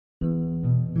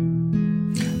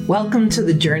Welcome to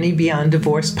the Journey Beyond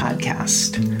Divorce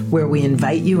podcast, where we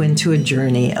invite you into a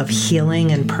journey of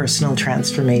healing and personal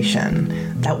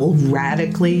transformation that will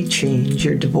radically change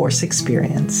your divorce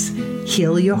experience,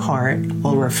 heal your heart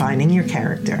while refining your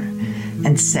character,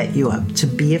 and set you up to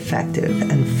be effective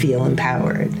and feel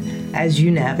empowered as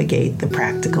you navigate the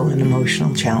practical and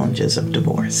emotional challenges of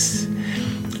divorce.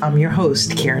 I'm your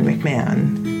host, Karen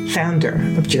McMahon, founder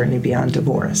of Journey Beyond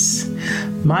Divorce.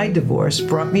 My divorce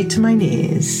brought me to my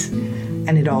knees,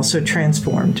 and it also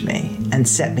transformed me and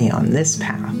set me on this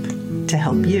path to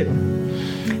help you.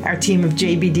 Our team of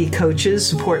JBD coaches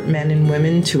support men and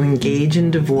women to engage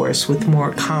in divorce with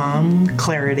more calm,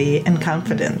 clarity, and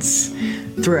confidence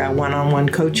through our one-on-one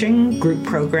coaching, group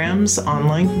programs,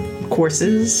 online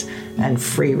courses, and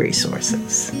free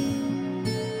resources.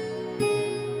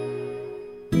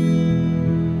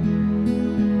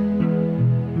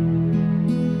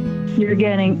 You're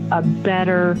getting a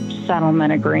better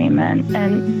settlement agreement.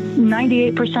 And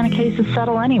 98% of cases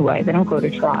settle anyway. They don't go to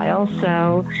trial.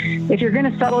 So if you're going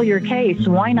to settle your case,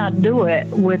 why not do it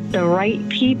with the right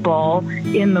people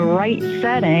in the right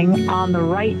setting on the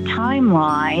right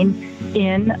timeline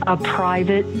in a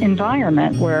private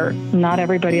environment where not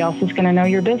everybody else is going to know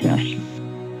your business?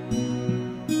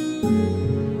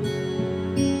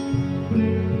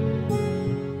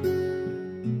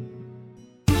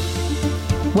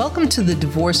 Welcome to the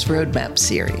Divorce Roadmap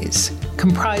series,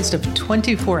 comprised of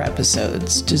 24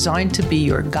 episodes designed to be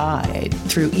your guide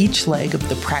through each leg of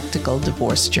the practical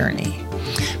divorce journey.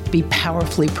 Be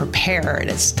powerfully prepared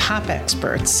as top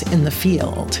experts in the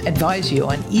field advise you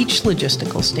on each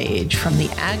logistical stage, from the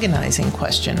agonizing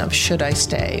question of should I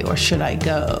stay or should I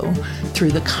go,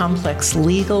 through the complex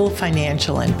legal,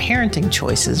 financial, and parenting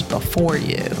choices before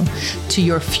you, to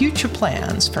your future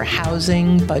plans for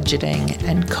housing, budgeting,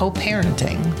 and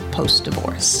co-parenting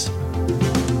post-divorce.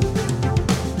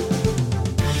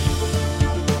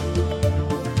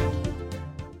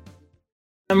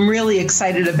 I'm really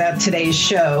excited about today's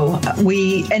show.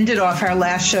 We ended off our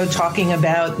last show talking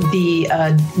about the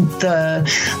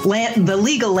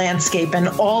legal landscape and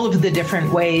all of the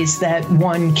different ways that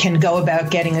one can go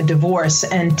about getting a divorce.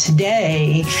 And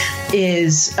today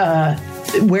is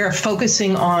we're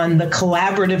focusing on the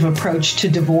collaborative approach to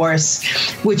divorce,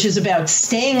 which is about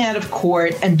staying out of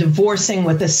court and divorcing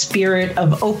with a spirit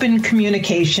of open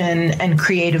communication and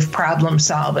creative problem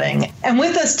solving. And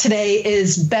with us today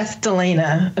is Beth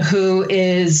Delana, who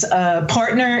is a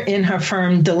partner in her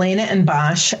firm Delana and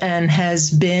Bosch and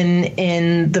has been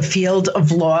in the field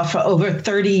of law for over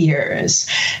 30 years.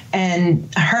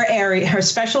 And her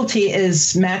specialty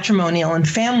is matrimonial and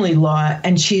family law,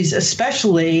 and she's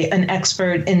especially an expert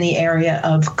in the area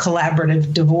of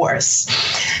collaborative divorce.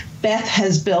 Beth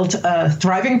has built a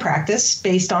thriving practice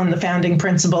based on the founding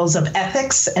principles of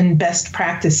ethics and best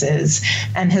practices,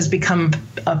 and has become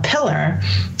a pillar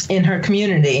in her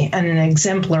community and an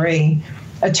exemplary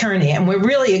attorney. And we're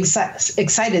really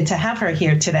excited to have her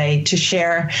here today to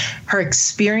share her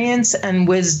experience and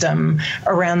wisdom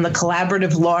around the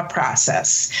collaborative law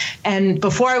process. And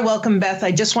before I welcome Beth,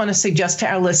 I just want to suggest to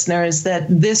our listeners that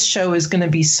this show is going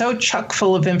to be so chock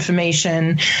full of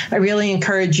information. I really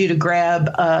encourage you to grab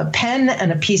a pen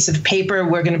and a piece of paper.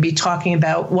 We're going to be talking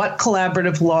about what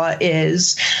collaborative law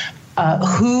is,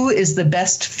 who is the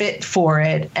best fit for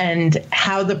it, and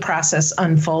how the process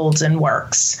unfolds and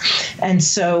works. And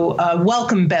so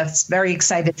welcome, Beth. Very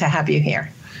excited to have you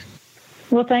here.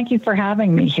 Well, thank you for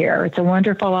having me here. It's a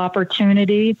wonderful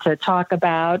opportunity to talk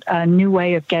about a new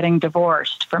way of getting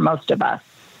divorced for most of us.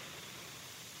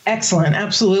 Excellent.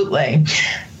 Absolutely.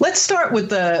 Let's start with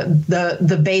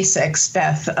the basics,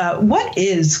 Beth. What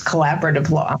is collaborative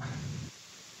law?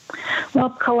 Well,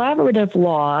 collaborative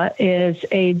law is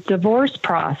a divorce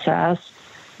process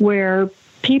where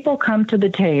people come to the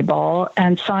table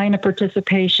and sign a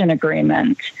participation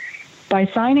agreement. By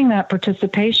signing that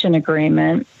participation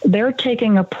agreement, they're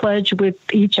taking a pledge with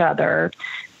each other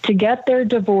to get their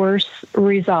divorce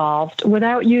resolved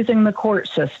without using the court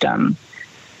system.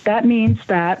 That means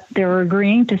that they're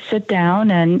agreeing to sit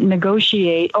down and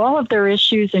negotiate all of their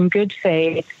issues in good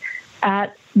faith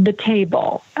at the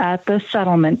table, at the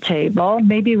settlement table,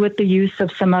 maybe with the use of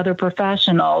some other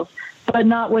professionals, but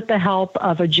not with the help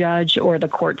of a judge or the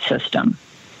court system.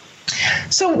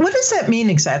 So what does that mean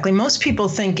exactly? Most people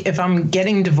think if I'm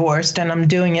getting divorced and I'm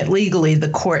doing it legally, the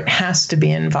court has to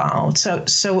be involved.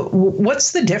 So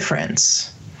what's the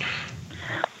difference?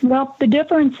 Well, the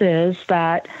difference is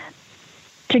that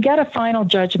to get a final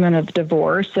judgment of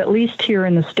divorce, at least here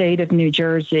in the state of New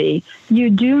Jersey, you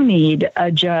do need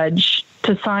a judge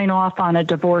to sign off on a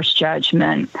divorce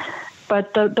judgment.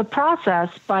 But the process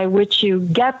by which you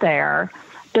get there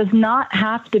does not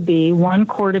have to be one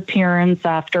court appearance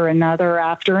after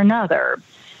another.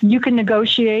 You can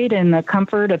negotiate in the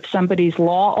comfort of somebody's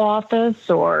law office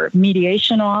or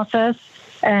mediation office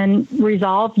and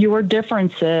resolve your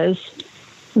differences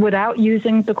without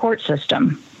using the court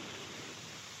system.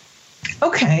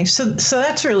 Okay, so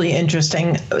that's really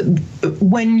interesting.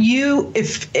 When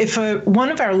if one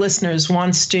of our listeners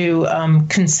wants to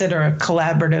consider a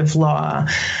collaborative law,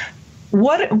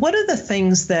 what are the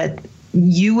things that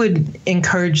you would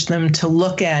encourage them to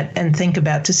look at and think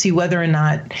about to see whether or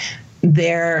not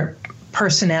their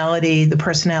personality, the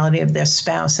personality of their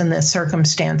spouse and their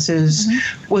circumstances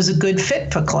was a good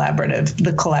fit for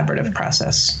the collaborative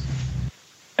process?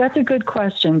 That's a good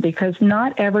question, because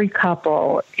not every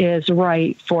couple is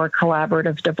right for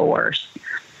collaborative divorce.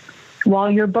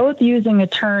 While you're both using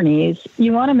attorneys,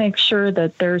 you want to make sure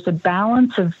that there's a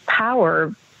balance of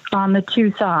power on the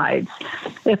two sides.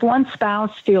 If one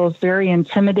spouse feels very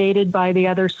intimidated by the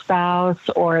other spouse,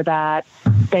 or that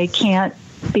they can't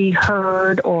be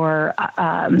heard or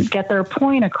get their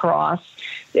point across,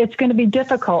 it's going to be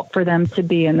difficult for them to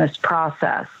be in this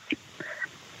process.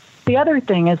 The other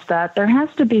thing is that there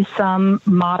has to be some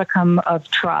modicum of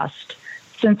trust.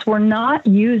 Since we're not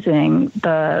using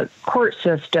the court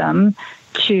system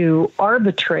to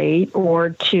arbitrate or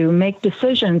to make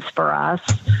decisions for us,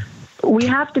 we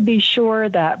have to be sure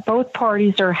that both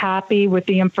parties are happy with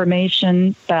the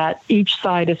information that each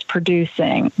side is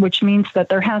producing, which means that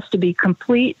there has to be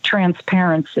complete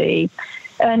transparency.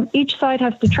 And each side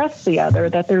has to trust the other,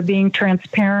 that they're being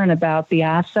transparent about the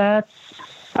assets,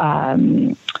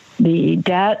 the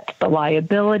debt, the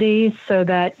liabilities, so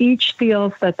that each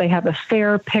feels that they have a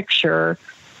fair picture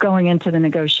going into the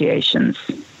negotiations.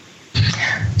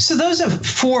 So those are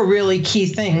four really key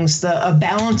things: a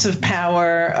balance of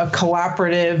power, a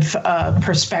cooperative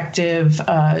perspective,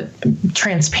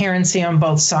 transparency on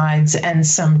both sides, and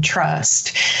some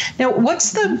trust. Now, what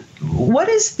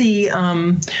is the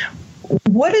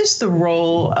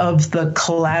role of the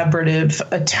collaborative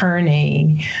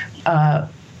attorney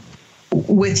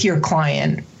with your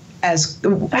client?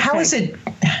 How is it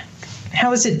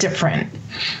different?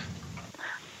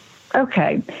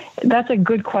 Okay, that's a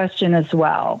good question as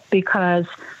well, because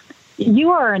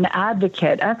you are an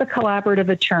advocate. As a collaborative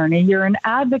attorney, you're an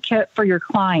advocate for your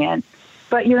client,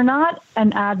 but you're not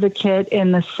an advocate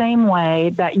in the same way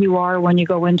that you are when you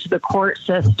go into the court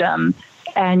system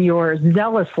and you're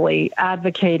zealously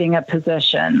advocating a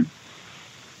position.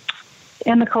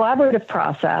 In the collaborative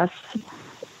process,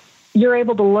 you're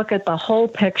able to look at the whole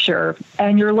picture,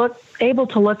 and you're able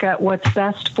to look at what's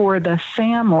best for the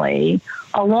family,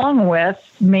 along with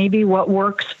maybe what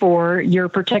works for your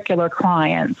particular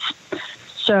clients.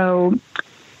 So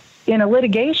in a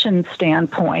litigation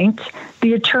standpoint,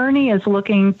 the attorney is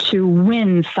looking to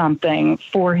win something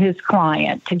for his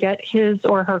client, to get his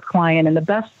or her client in the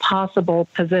best possible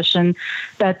position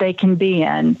that they can be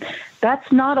in.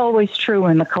 That's not always true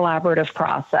in the collaborative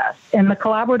process. In the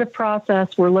collaborative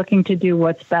process, we're looking to do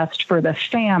what's best for the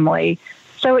family.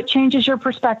 So it changes your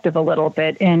perspective a little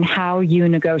bit in how you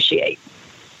negotiate.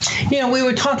 We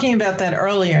were talking about that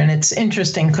earlier, and it's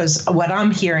interesting because what I'm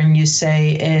hearing you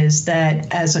say is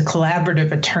that as a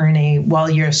collaborative attorney, while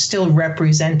you're still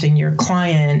representing your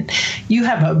client, you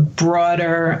have a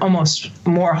broader, almost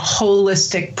more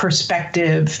holistic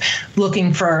perspective,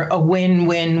 looking for a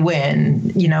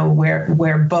win-win-win,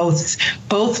 where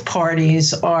both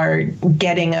parties are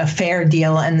getting a fair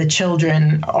deal and the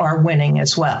children are winning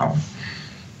as well.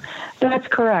 That's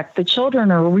correct. The children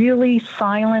are really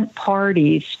silent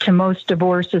parties to most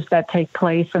divorces that take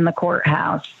place in the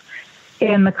courthouse.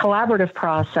 In the collaborative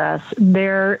process,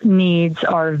 their needs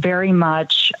are very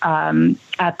much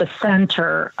at the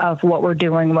center of what we're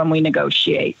doing when we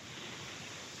negotiate.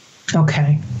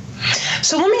 Okay.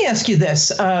 So let me ask you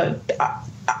this.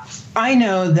 I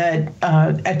know that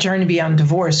at Journey Beyond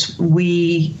Divorce,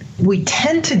 we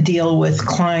tend to deal with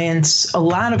a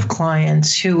lot of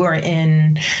clients who are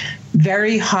in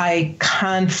very high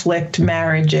conflict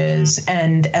marriages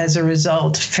and, as a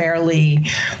result, fairly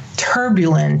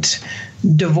turbulent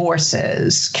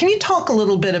divorces. Can you talk a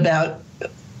little bit about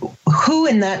who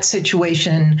in that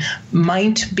situation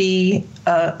might be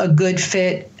a good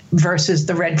fit versus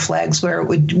the red flags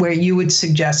where you would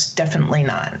suggest definitely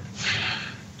not?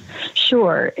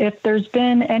 Sure. If there's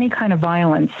been any kind of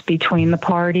violence between the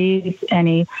parties,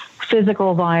 any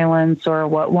physical violence or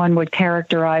what one would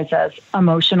characterize as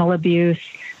emotional abuse,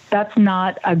 that's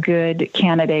not a good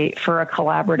candidate for a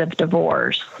collaborative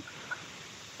divorce.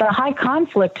 The high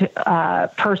conflict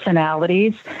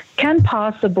personalities can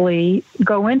possibly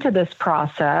go into this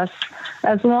process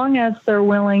as long as they're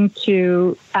willing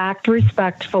to act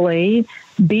respectfully,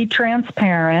 be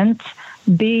transparent,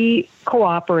 be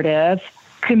cooperative,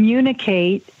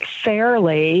 communicate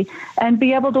fairly, and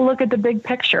be able to look at the big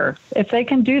picture. If they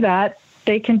can do that,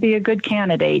 they can be a good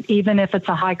candidate, even if it's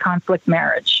a high conflict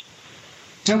marriage.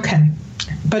 Okay.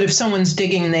 But if someone's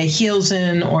digging their heels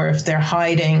in, or if they're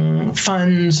hiding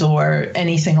funds or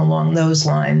anything along those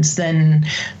lines, then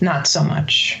not so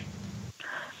much.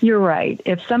 You're right.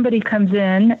 If somebody comes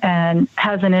in and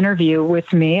has an interview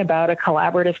with me about a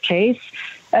collaborative case,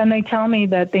 and they tell me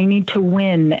that they need to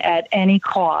win at any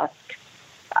cost,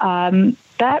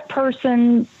 that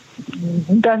person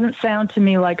doesn't sound to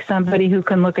me like somebody who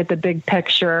can look at the big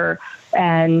picture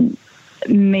and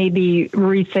maybe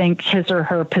rethink his or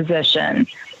her position.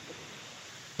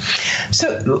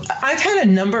 So I've had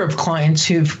a number of clients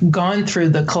who've gone through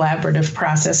the collaborative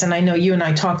process, and I know you and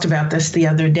I talked about this the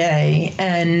other day,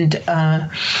 and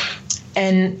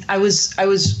I was a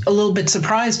little bit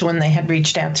surprised when they had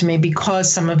reached out to me,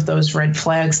 because some of those red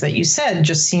flags that you said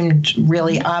just seemed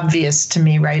really obvious to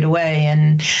me right away.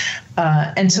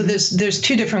 And so there's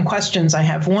two different questions I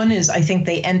have. One is, I think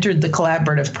they entered the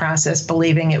collaborative process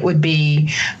believing it would be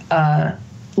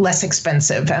less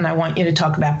expensive, and I want you to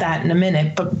talk about that in a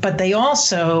minute. But they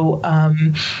also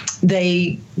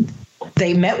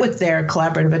they met with their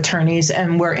collaborative attorneys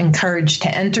and were encouraged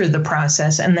to enter the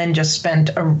process, and then just spent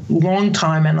a long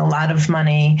time and a lot of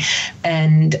money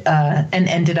and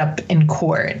ended up in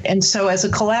court. And so as a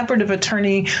collaborative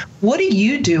attorney, what do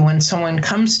you do when someone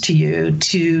comes to you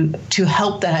to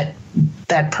help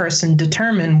that person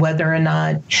determine whether or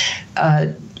not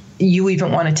you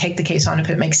even want to take the case on, if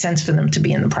it makes sense for them to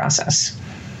be in the process?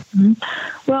 Mm-hmm.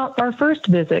 Well, our first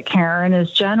visit, Karen, is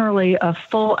generally a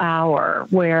full hour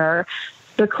where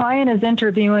the client is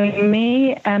interviewing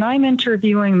me and I'm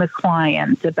interviewing the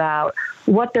client about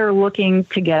what they're looking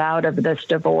to get out of this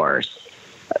divorce.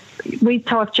 We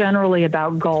talk generally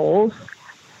about goals,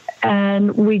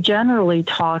 and we generally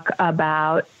talk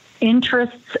about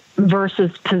interests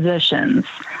versus positions.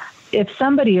 If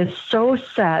somebody is so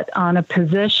set on a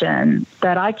position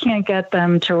that I can't get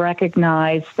them to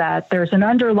recognize that there's an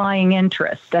underlying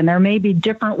interest, and there may be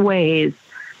different ways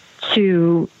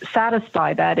to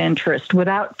satisfy that interest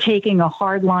without taking a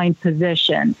hardline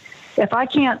position, if I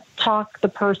can't talk the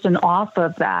person off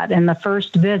of that in the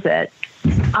first visit,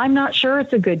 I'm not sure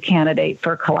it's a good candidate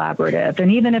for collaborative.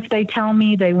 And even if they tell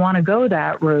me they want to go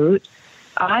that route,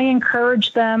 I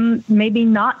encourage them maybe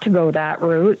not to go that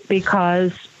route,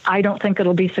 because I don't think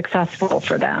it'll be successful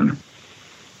for them.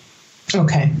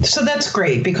 Okay. So that's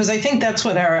great, because I think that's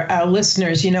what our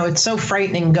listeners, it's so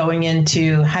frightening going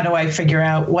into, how do I figure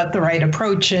out what the right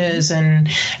approach is and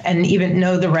even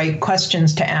know the right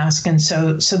questions to ask. And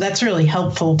so that's really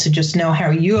helpful to just know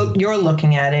how you're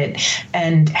looking at it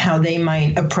and how they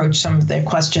might approach some of their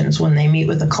questions when they meet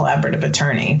with a collaborative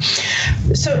attorney.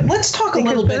 So let's talk a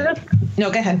little bit. No,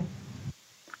 go ahead.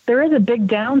 There is a big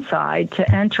downside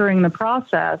to entering the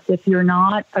process if you're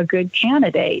not a good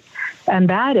candidate. And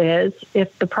that is,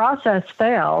 if the process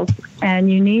fails and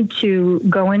you need to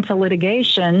go into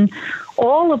litigation,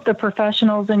 all of the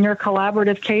professionals in your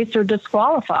collaborative case are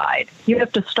disqualified. You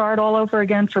have to start all over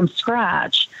again from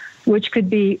scratch, which could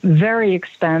be very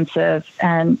expensive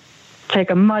and take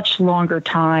a much longer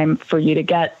time for you to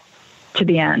get to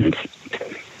the end.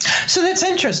 So that's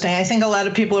interesting. I think a lot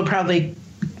of people are probably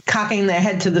cocking their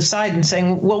head to the side and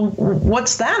saying, well,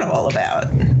 what's that all about?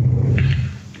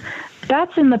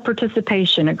 That's in the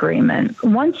participation agreement.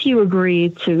 Once you agree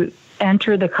to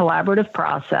enter the collaborative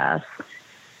process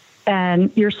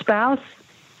and your spouse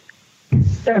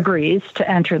agrees to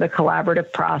enter the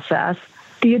collaborative process,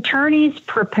 the attorneys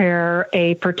prepare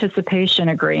a participation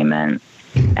agreement.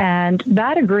 And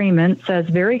that agreement says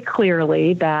very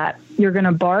clearly that you're going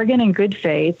to bargain in good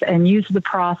faith and use the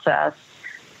process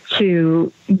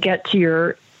to get to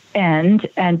your end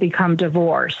and become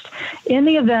divorced. In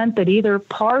the event that either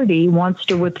party wants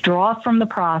to withdraw from the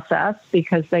process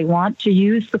because they want to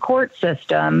use the court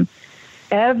system,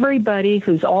 everybody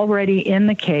who's already in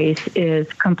the case is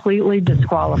completely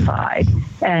disqualified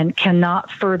and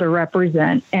cannot further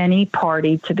represent any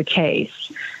party to the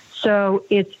case. So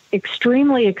it's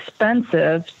extremely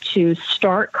expensive to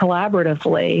start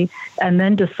collaboratively and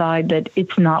then decide that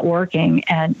it's not working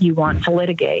and you want to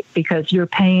litigate, because you're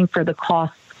paying for the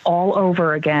costs all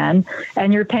over again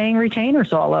and you're paying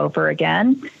retainers all over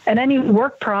again, and any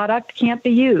work product can't be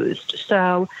used.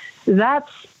 So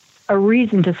that's a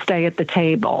reason to stay at the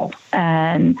table.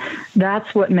 And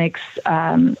that's what makes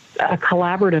a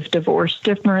collaborative divorce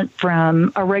different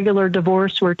from a regular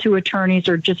divorce where two attorneys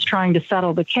are just trying to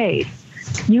settle the case.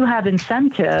 You have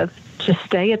incentive to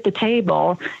stay at the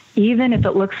table, even if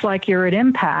it looks like you're at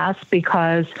impasse,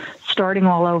 because starting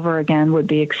all over again would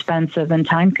be expensive and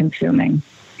time-consuming.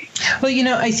 Well,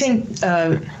 I think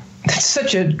that's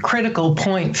such a critical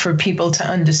point for people to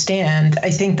understand.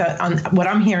 I think that what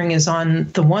I'm hearing is on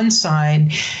the one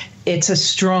side, it's a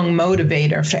strong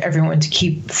motivator for everyone to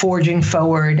keep forging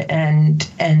forward and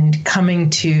coming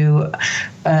to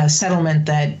a settlement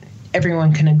that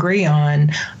everyone can agree on.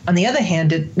 On the other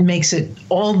hand, it makes it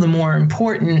all the more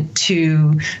important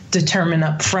to determine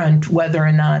up front whether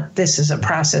or not this is a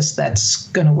process that's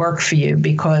going to work for you,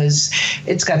 because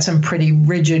it's got some pretty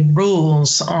rigid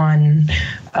rules on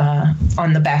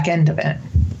the back end of it.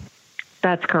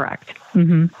 That's correct.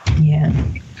 Mm-hmm. Yeah.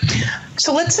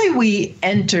 So let's say we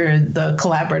enter the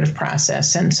collaborative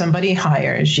process and somebody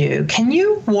hires you. Can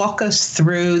you walk us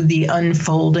through the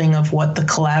unfolding of what the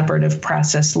collaborative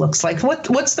process looks like?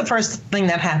 What's the first thing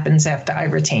that happens after I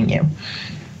retain you?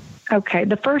 Okay,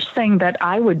 the first thing that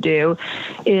I would do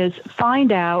is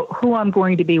find out who I'm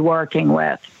going to be working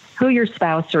with, who your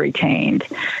spouse retained.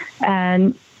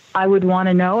 And I would want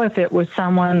to know if it was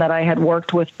someone that I had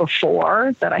worked with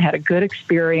before, that I had a good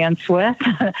experience with,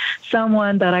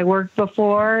 someone that I worked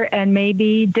before and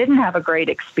maybe didn't have a great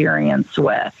experience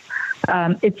with.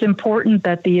 It's important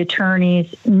that the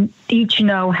attorneys each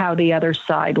know how the other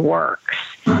side works.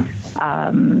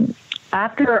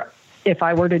 If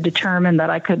I were to determine that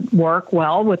I could work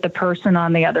well with the person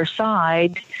on the other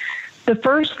side, the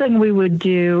first thing we would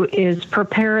do is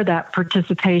prepare that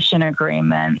participation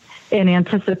agreement in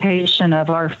anticipation of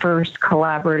our first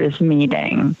collaborative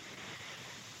meeting.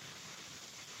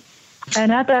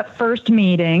 And at that first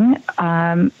meeting,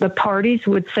 the parties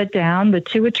would sit down, the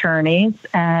two attorneys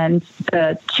and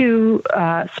the two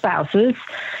spouses,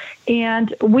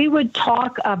 and we would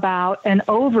talk about an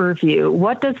overview.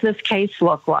 What does this case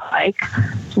look like?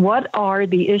 What are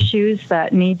the issues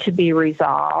that need to be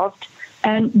resolved?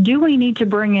 And do we need to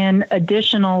bring in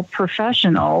additional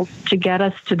professionals to get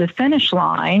us to the finish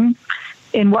line?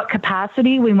 In what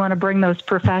capacity we want to bring those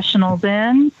professionals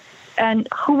in? And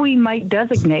who we might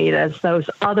designate as those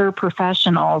other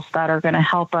professionals that are going to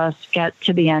help us get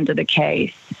to the end of the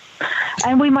case.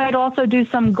 And we might also do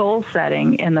some goal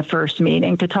setting in the first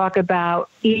meeting to talk about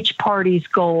each party's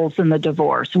goals in the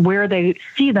divorce, where they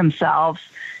see themselves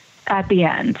at the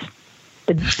end,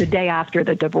 the day after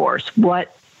the divorce.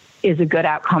 What is a good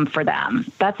outcome for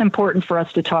them? That's important for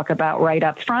us to talk about right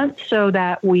up front so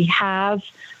that we have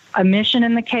a mission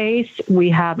in the case, we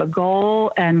have a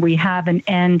goal, and we have an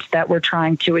end that we're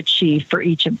trying to achieve for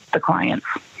each of the clients.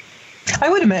 I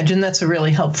would imagine that's a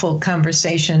really helpful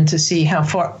conversation to see how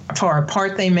far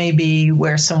apart they may be,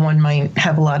 where someone might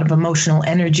have a lot of emotional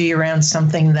energy around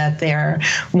something that they're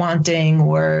wanting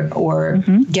or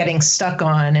getting stuck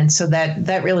on. And so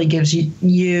that really gives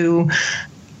you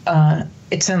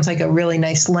it sounds like a really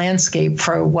nice landscape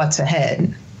for what's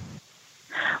ahead.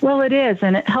 Well, it is,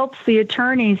 and it helps the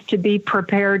attorneys to be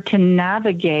prepared to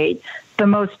navigate the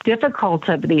most difficult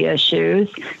of the issues,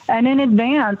 and in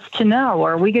advance to know,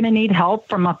 are we going to need help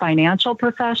from a financial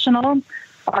professional?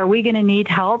 Are we going to need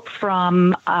help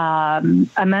from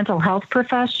a mental health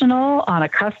professional on a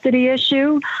custody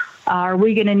issue? Are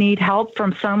we going to need help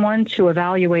from someone to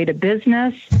evaluate a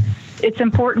business? It's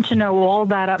important to know all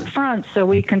that up front so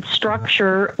we can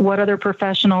structure what other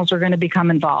professionals are going to become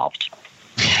involved.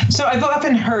 So I've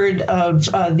often heard of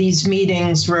these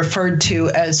meetings referred to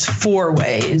as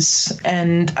four-ways,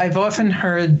 and I've often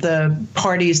heard the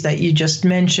parties that you just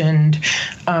mentioned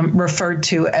referred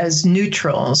to as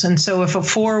neutrals. And so if a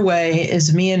four-way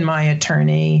is me and my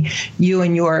attorney, you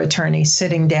and your attorney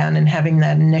sitting down and having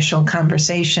that initial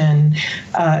conversation,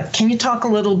 can you talk a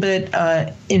little bit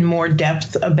in more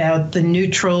depth about the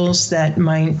neutrals that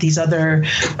these other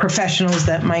professionals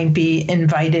that might be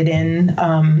invited in?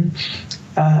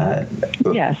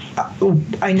 Yes.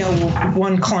 I know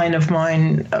one client of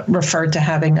mine referred to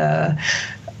having a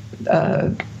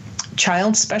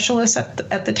child specialist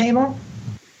at the table.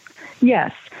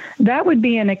 Yes. That would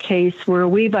be in a case where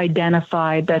we've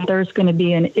identified that there's going to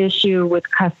be an issue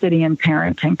with custody and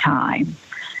parenting time.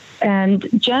 And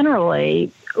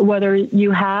generally, whether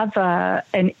you have a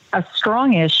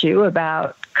strong issue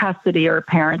about custody or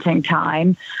parenting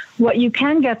time, what you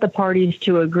can get the parties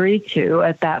to agree to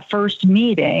at that first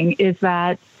meeting is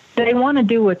that they want to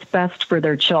do what's best for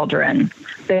their children.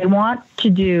 They want to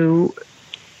do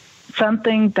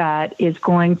something that is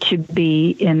going to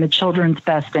be in the children's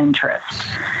best interest.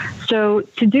 So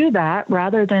to do that,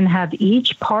 rather than have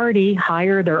each party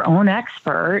hire their own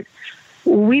expert,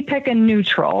 we pick a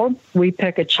neutral. We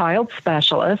pick a child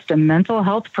specialist, a mental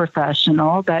health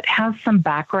professional that has some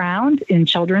background in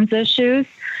children's issues,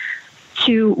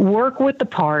 to work with the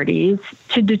parties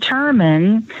to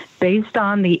determine, based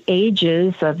on the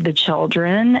ages of the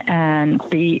children and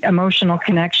the emotional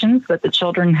connections that the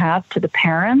children have to the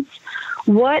parents,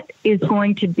 what is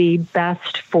going to be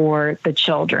best for the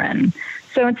children.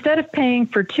 So instead of paying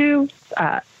for two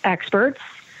experts,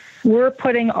 we're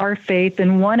putting our faith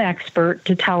in one expert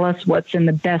to tell us what's in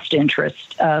the best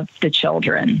interest of the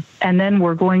children. And then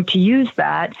we're going to use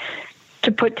that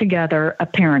to put together a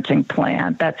parenting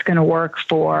plan that's going to work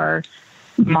for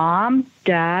mom,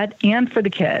 dad, and for the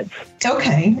kids.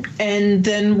 Okay. And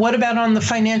then what about on the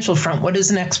financial front? What does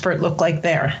an expert look like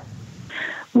there?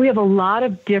 We have a lot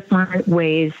of different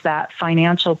ways that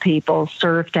financial people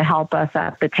serve to help us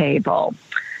at the table.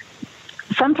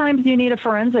 Sometimes you need a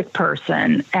forensic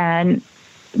person, and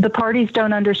the parties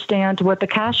don't understand what the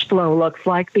cash flow looks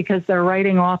like because they're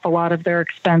writing off a lot of their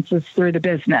expenses through the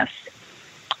business.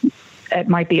 It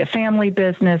might be a family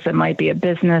business. It might be a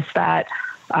business that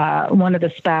one of the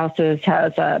spouses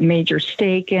has a major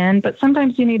stake in. But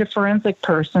sometimes you need a forensic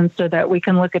person so that we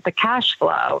can look at the cash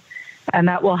flow, and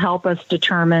that will help us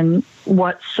determine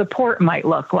what support might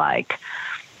look like.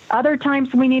 Other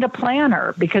times we need a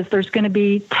planner because there's going to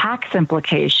be tax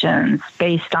implications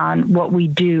based on what we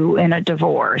do in a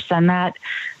divorce. And that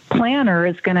planner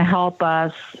is going to help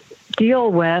us deal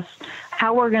with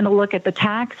how we're going to look at the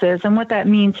taxes and what that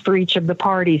means for each of the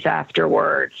parties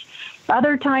afterwards.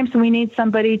 Other times we need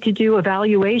somebody to do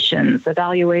evaluations of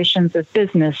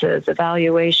businesses,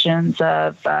 evaluations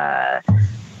of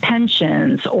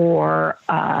pensions or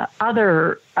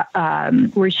other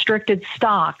restricted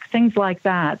stock, things like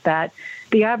that, that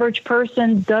the average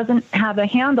person doesn't have a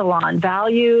handle on.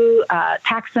 Value,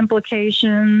 tax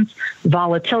implications,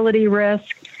 volatility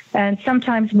risk. And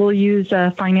sometimes we'll use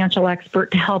a financial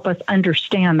expert to help us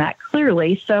understand that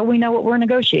clearly so we know what we're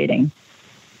negotiating.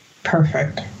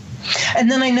 Perfect. And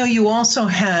then I know you also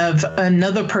have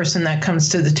another person that comes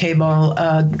to the table.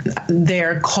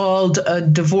 They're called a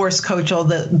divorce coach,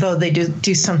 although they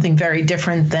do something very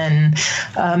different than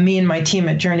me and my team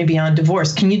at Journey Beyond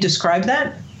Divorce. Can you describe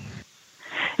that?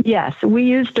 Yes, we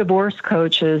use divorce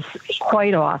coaches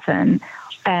quite often.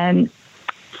 And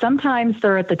sometimes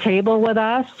they're at the table with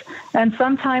us, and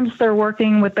sometimes they're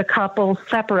working with the couple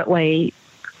separately,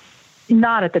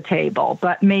 not at the table,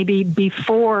 but maybe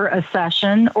before a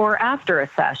session or after a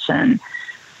session.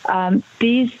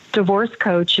 These divorce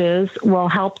coaches will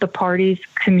help the parties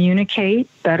communicate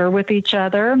better with each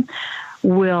other,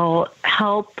 will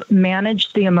help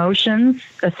manage the emotions,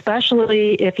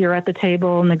 especially if you're at the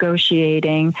table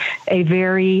negotiating a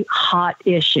very hot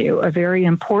issue, a very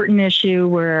important issue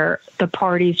where the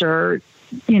parties are,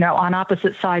 on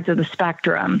opposite sides of the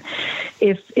spectrum.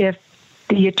 If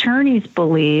the attorneys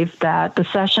believe that the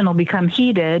session will become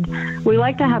heated, we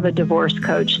like to have a divorce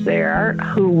coach there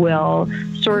who will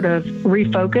sort of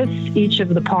refocus each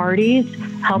of the parties,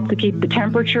 help to keep the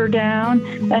temperature down,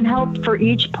 and help for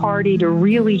each party to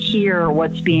really hear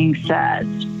what's being said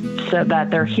so that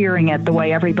they're hearing it the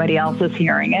way everybody else is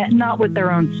hearing it, not with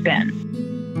their own spin.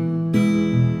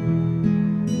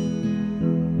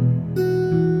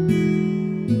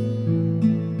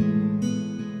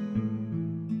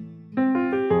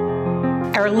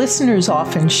 Our listeners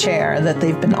often share that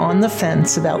they've been on the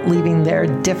fence about leaving their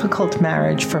difficult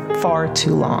marriage for far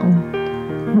too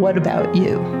long. What about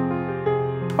you?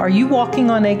 Are you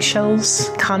walking on eggshells,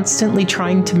 constantly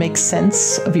trying to make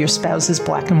sense of your spouse's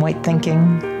black and white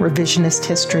thinking, revisionist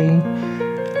history,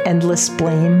 endless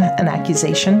blame and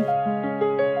accusation?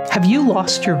 Have you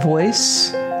lost your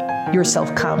voice, your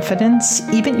self-confidence,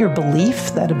 even your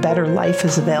belief that a better life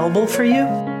is available for you?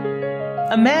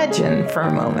 Imagine for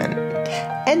a moment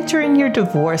entering your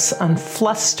divorce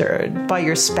unflustered by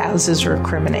your spouse's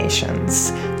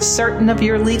recriminations, certain of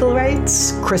your legal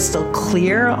rights, crystal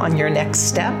clear on your next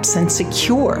steps, and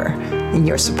secure in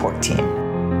your support team.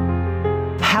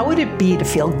 How would it be to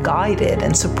feel guided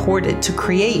and supported to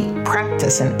create,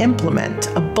 practice, and implement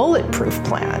a bulletproof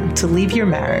plan to leave your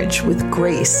marriage with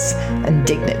grace and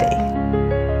dignity?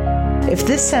 If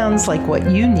this sounds like what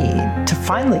you need to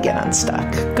finally get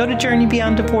unstuck, go to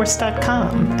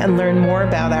JourneyBeyondDivorce.com and learn more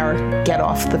about our Get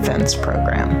Off the Fence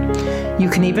program. You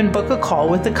can even book a call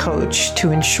with a coach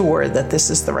to ensure that this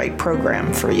is the right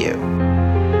program for you.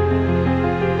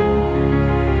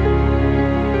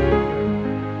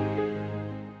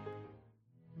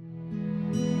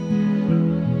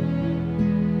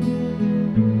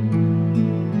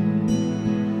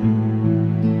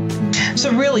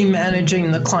 really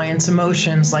managing the client's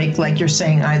emotions, like you're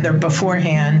saying, either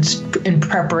beforehand in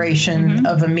preparation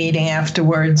of a meeting,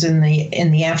 afterwards in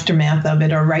the aftermath of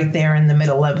it, or right there in the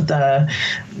middle of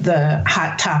the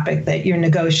hot topic that you're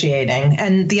negotiating.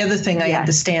 And the other thing I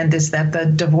understand is that the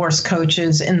divorce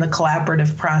coaches in the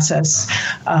collaborative process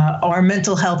are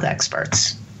mental health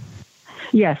experts.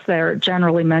 Yes, they're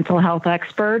generally mental health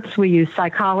experts. We use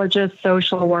psychologists,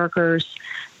 social workers,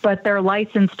 but they're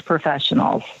licensed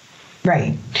professionals.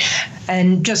 Right.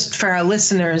 And just for our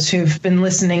listeners who've been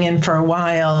listening in for a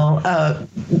while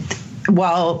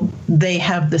they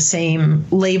have the same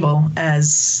label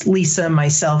as Lisa,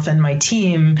 myself, and my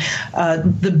team,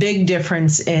 the big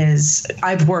difference is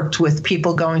I've worked with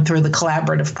people going through the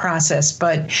collaborative process,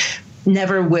 but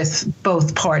never with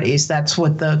both parties. That's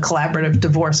what the collaborative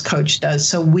divorce coach does.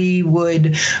 So we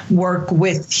would work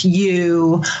with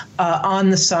you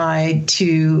on the side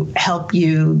to help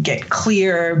you get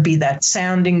clear, be that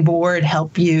sounding board,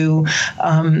 help you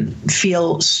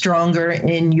feel stronger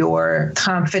in your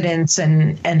confidence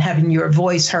and having your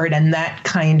voice heard and that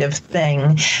kind of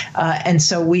thing. And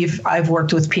so I've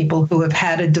worked with people who have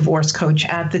had a divorce coach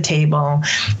at the table,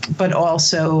 but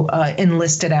also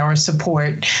enlisted our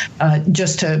support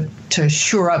just to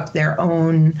shore up their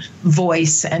own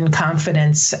voice and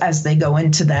confidence as they go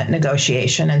into that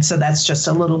negotiation. And so that's just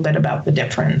a little bit about the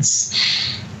difference.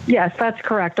 Yes, that's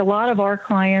correct. A lot of our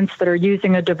clients that are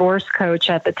using a divorce coach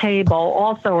at the table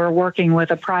also are working with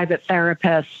a private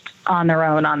therapist on their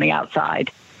own on the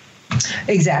outside.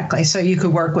 Exactly. So you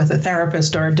could work with a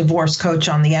therapist or a divorce coach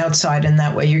on the outside, and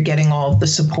that way you're getting all of the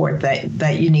support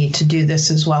that you need to do this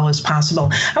as well as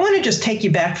possible. I want to just take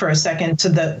you back for a second to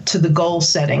the goal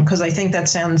setting, because I think that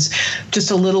sounds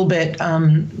just a little bit,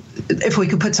 if we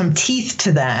could put some teeth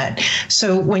to that.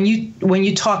 So when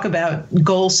you talk about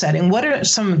goal setting, what are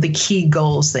some of the key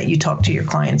goals that you talk to your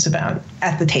clients about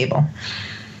at the table?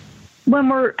 When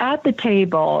we're at the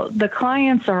table, the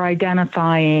clients are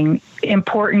identifying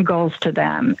important goals to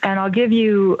them. And I'll give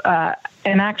you an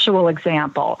actual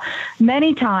example.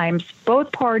 Many times,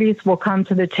 both parties will come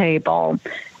to the table,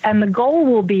 and the goal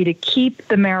will be to keep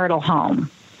the marital home.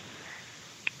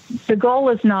 The goal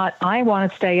is not, I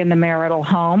want to stay in the marital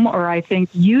home, or I think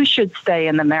you should stay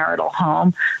in the marital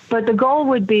home, but the goal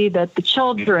would be that the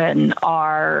children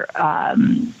are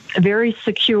very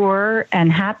secure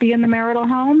and happy in the marital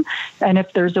home. And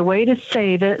if there's a way to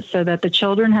save it so that the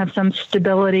children have some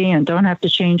stability and don't have to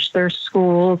change their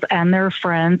schools and their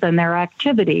friends and their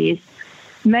activities,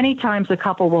 many times the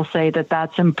couple will say that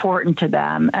that's important to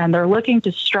them, and they're looking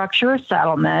to structure a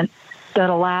settlement that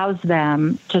allows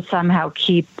them to somehow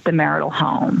keep the marital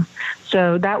home.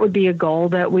 So that would be a goal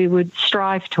that we would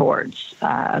strive towards.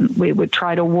 We would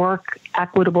try to work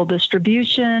equitable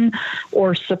distribution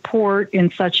or support in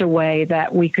such a way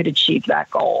that we could achieve that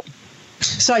goal.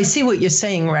 So I see what you're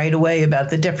saying right away about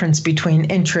the difference between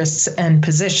interests and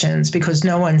positions, because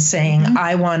no one's saying,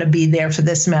 I want to be there for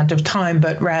this amount of time,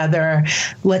 but rather,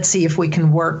 let's see if we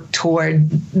can work toward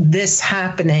this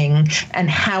happening,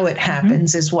 and how it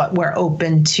happens is what we're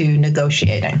open to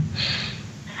negotiating.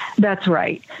 That's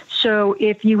right. So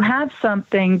if you have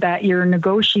something that you're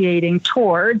negotiating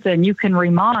towards, and you can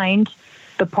remind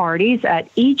the parties at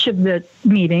each of the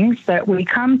meetings that we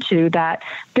come to that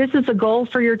this is a goal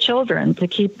for your children, to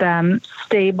keep them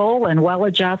stable and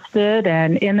well-adjusted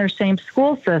and in their same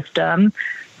school system,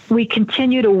 we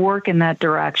continue to work in that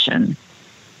direction.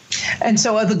 And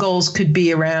so other goals could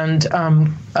be around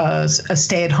a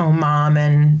stay-at-home mom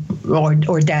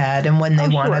or dad, and when they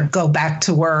want to go back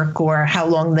to work, or how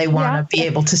long they want to be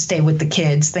able to stay with the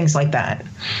kids, things like that.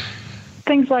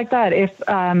 Things like that. If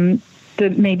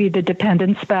maybe the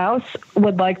dependent spouse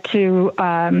would like to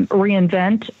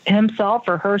reinvent himself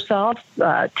or herself,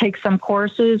 take some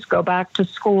courses, go back to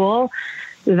school,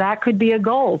 that could be a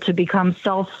goal, to become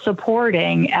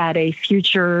self-supporting at a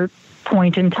future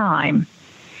point in time.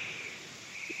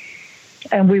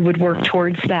 And we would work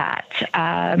towards that.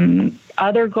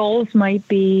 Other goals might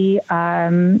be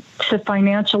to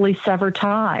financially sever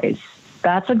ties.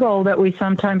 That's a goal that we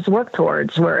sometimes work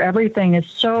towards, where everything is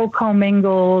so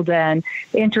commingled and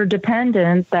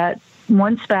interdependent that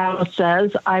one spouse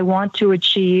says, I want to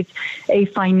achieve a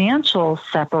financial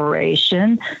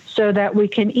separation so that we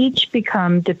can each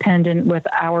become dependent with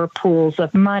our pools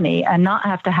of money and not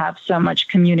have to have so much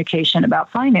communication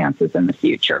about finances in the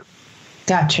future.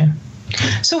 Gotcha.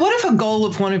 So what if a goal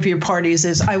of one of your parties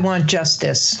is, I want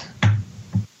justice?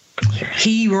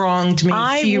 He wronged me,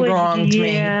 she wronged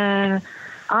me.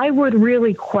 I would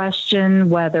really question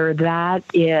whether that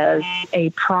is a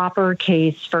proper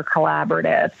case for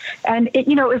collaborative. And,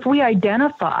 if we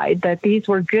identified that these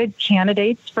were good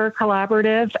candidates for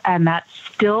collaborative and that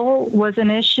still was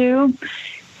an issue,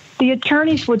 the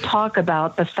attorneys would talk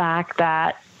about the fact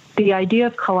that the idea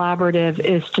of collaborative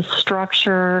is to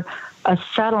structure a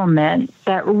settlement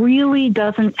that really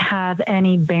doesn't have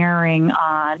any bearing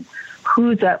on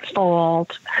who's at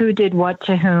fault, who did what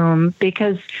to whom,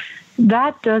 because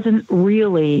that doesn't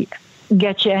really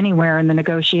get you anywhere in the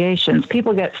negotiations.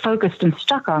 People get focused and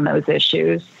stuck on those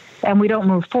issues, and we don't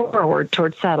move forward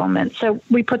towards settlement. So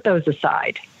we put those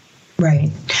aside.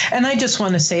 Right. And I just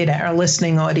want to say to our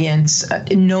listening audience,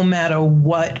 no matter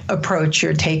what approach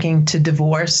you're taking to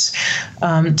divorce,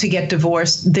 to get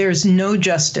divorced, there's no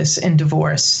justice in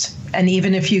divorce. And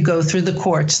even if you go through the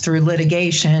courts, through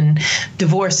litigation,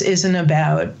 divorce isn't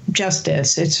about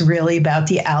justice. It's really about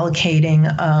the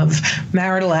allocating of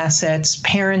marital assets,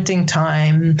 parenting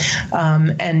time,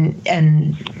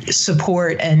 and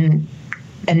support and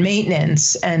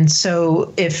maintenance. And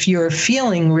so if you're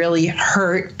feeling really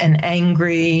hurt and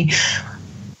angry,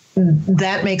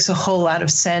 that makes a whole lot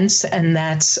of sense. And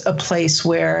that's a place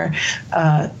where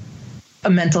a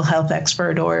mental health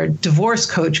expert or divorce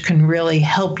coach can really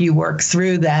help you work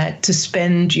through that. To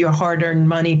spend your hard-earned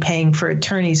money paying for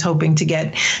attorneys hoping to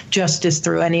get justice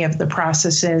through any of the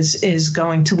processes is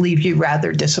going to leave you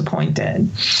rather disappointed.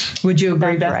 Would you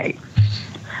agree? That's right.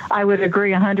 I would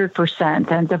agree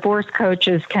 100%. And divorce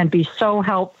coaches can be so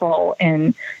helpful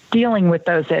in dealing with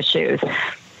those issues.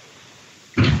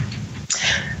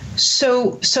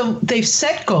 So they've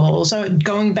set goals.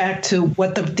 Going back to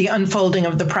what the unfolding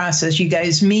of the process, you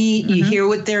guys meet, you hear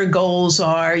what their goals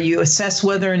are, you assess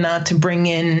whether or not to bring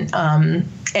in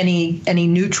any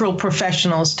neutral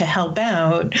professionals to help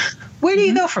out. Where do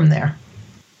you go from there?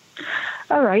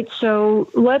 All right, so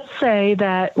let's say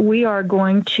that we are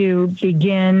going to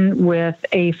begin with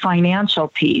a financial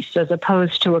piece as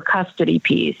opposed to a custody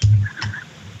piece.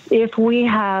 If we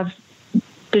have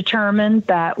determined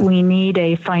that we need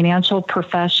a financial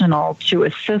professional to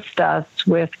assist us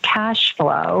with cash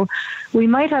flow, we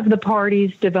might have the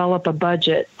parties develop a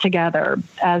budget together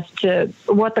as to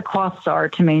what the costs are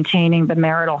to maintaining the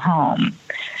marital home.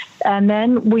 And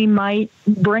then we might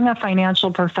bring a financial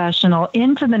professional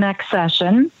into the next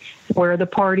session where the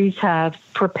parties have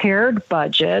prepared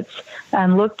budgets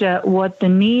and looked at what the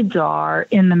needs are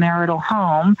in the marital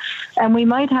home. And we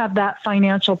might have that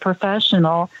financial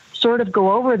professional sort of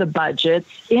go over the budgets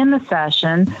in the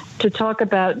session to talk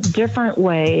about different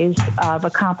ways of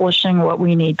accomplishing what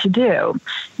we need to do.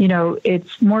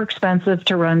 It's more expensive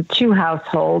to run two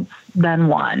households than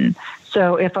one.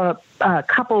 So if a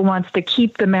couple wants to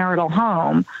keep the marital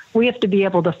home, we have to be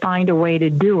able to find a way to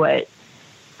do it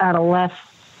at a less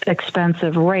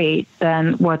expensive rate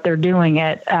than what they're doing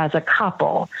it as a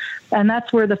couple. And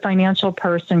that's where the financial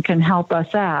person can help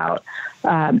us out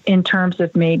in terms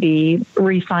of maybe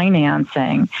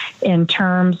refinancing, in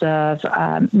terms of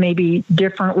maybe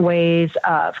different ways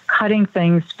of cutting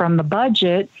things from the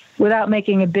budget without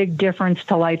making a big difference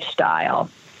to lifestyle.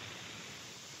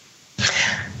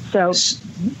 So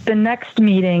the next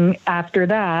meeting after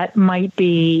that might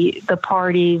be the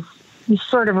parties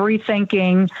sort of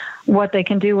rethinking what they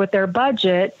can do with their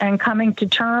budget and coming to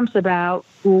terms about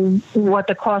what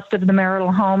the cost of the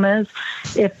marital home is.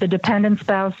 If the dependent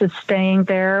spouse is staying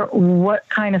there, what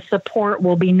kind of support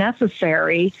will be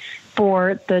necessary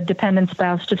for the dependent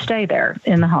spouse to stay there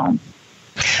in the home.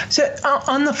 So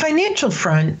on the financial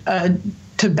front,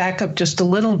 to back up just a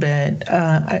little bit,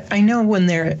 I know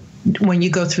when you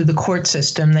go through the court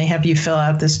system, they have you fill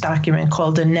out this document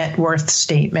called a net worth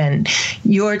statement.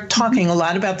 You're talking a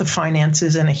lot about the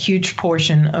finances, and a huge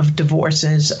portion of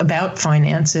divorces about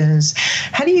finances.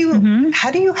 How do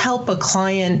you help a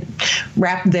client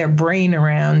wrap their brain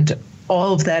around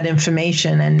all of that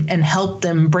information and help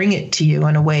them bring it to you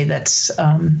in a way that's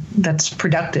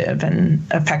productive and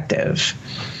effective?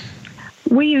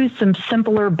 We use some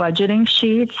simpler budgeting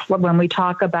sheets when we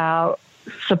talk about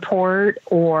support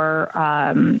or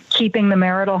keeping the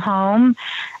marital home.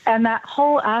 And that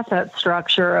whole asset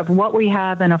structure of what we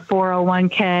have in a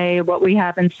 401k, what we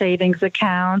have in savings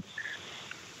accounts,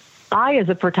 I, as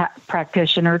a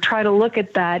practitioner, try to look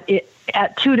at that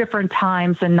at two different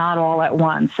times and not all at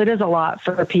once. It is a lot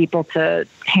for people to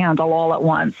handle all at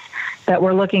once. That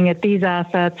we're looking at these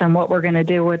assets and what we're going to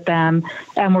do with them,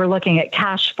 and we're looking at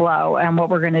cash flow and what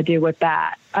we're going to do with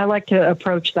that. I like to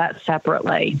approach that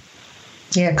separately.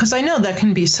 Yeah, because I know that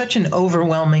can be such an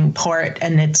overwhelming part,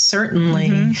 and it's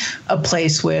certainly a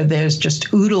place where there's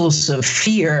just oodles of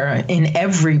fear in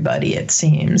everybody, it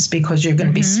seems, because you're going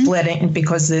to be splitting,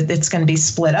 because it's going to be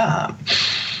split up.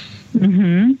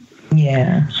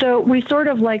 Yeah. So we sort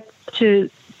of like to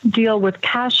deal with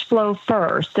cash flow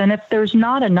first. And if there's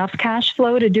not enough cash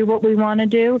flow to do what we want to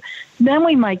do, then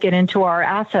we might get into our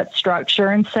asset structure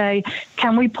and say,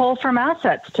 can we pull from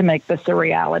assets to make this a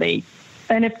reality?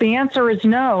 And if the answer is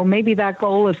no, maybe that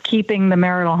goal of keeping the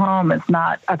marital home is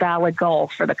not a valid goal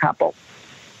for the couple.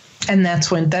 And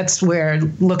that's where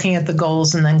looking at the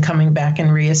goals and then coming back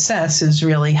and reassess is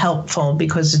really helpful,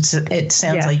 because it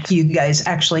sounds like you guys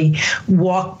actually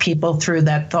walk people through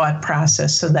that thought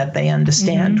process so that they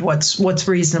understand what's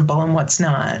reasonable and what's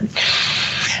not.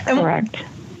 And correct.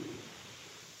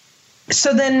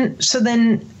 So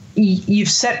then you've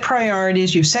set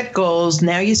priorities, you've set goals,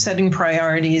 now you're setting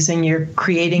priorities and you're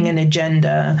creating an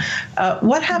agenda.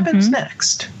 What happens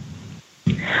next?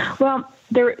 Well,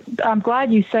 I'm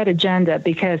glad you said agenda,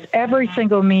 because every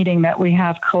single meeting that we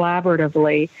have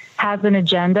collaboratively has an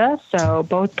agenda. So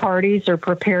both parties are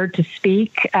prepared to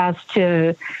speak as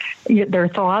to their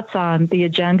thoughts on the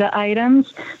agenda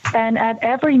items. And at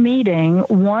every meeting,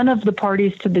 one of the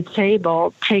parties to the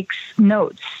table takes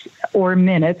notes or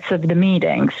minutes of the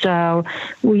meeting. So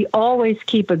we always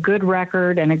keep a good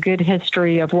record and a good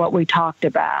history of what we talked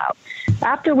about.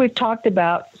 After we've talked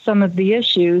about some of the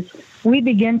issues, we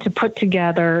begin to put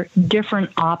together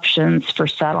different options for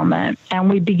settlement,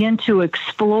 and we begin to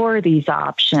explore these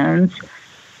options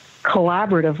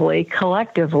collaboratively,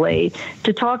 collectively,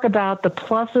 to talk about the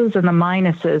pluses and the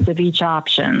minuses of each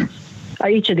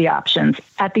of the options.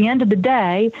 At the end of the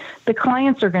day, the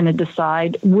clients are going to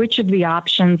decide which of the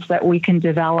options that we can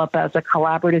develop as a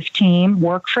collaborative team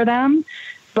work for them.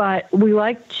 But we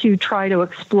like to try to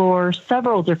explore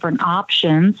several different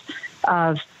options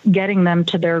of getting them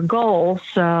to their goal,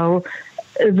 so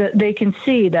that they can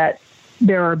see that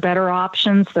there are better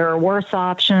options, there are worse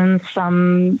options,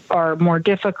 some are more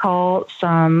difficult,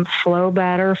 some flow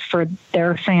better for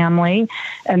their family,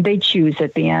 and they choose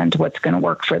at the end what's going to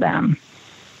work for them.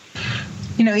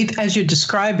 You know, as you're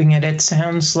describing it, it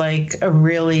sounds like a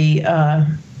really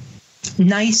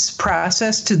nice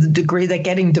process, to the degree that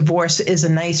getting divorced is a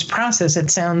nice process.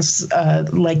 It sounds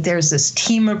like there's this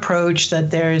team approach, that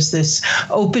there's this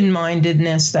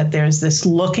open-mindedness, that there's this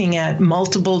looking at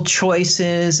multiple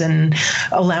choices and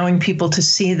allowing people to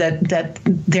see that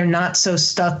they're not so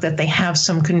stuck, that they have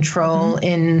some control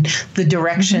in the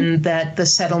direction that the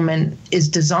settlement is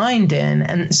designed in.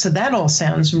 And so that all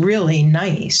sounds really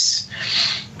nice.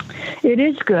 It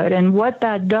is good. And what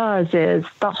that does is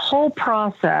the whole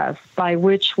process by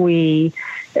which we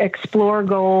explore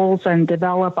goals and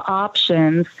develop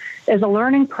options is a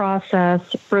learning process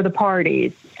for the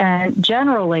parties. And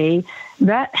generally,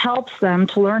 that helps them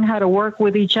to learn how to work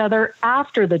with each other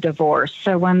after the divorce.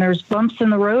 So when there's bumps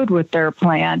in the road with their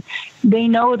plan, they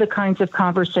know the kinds of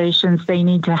conversations they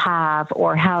need to have,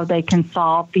 or how they can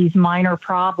solve these minor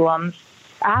problems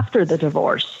after the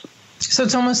divorce. So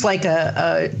it's almost like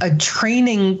a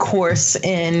training course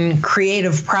in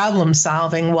creative problem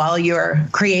solving while you're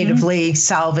creatively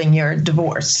solving your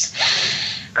divorce.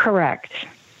 Correct.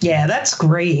 Yeah, that's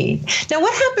great. Now,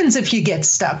 what happens if you get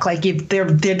stuck? Like, if they're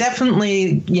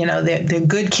definitely, they're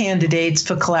good candidates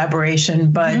for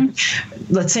collaboration, but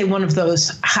let's say one of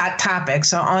those hot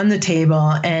topics are on the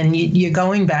table and you're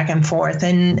going back and forth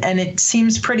and it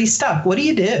seems pretty stuck. What do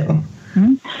you do?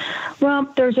 Well,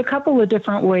 there's a couple of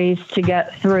different ways to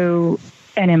get through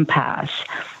an impasse.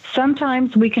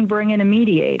 Sometimes we can bring in a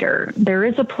mediator. There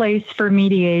is a place for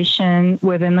mediation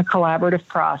within the collaborative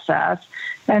process.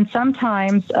 And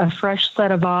sometimes a fresh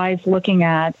set of eyes looking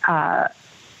at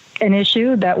an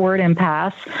issue, that word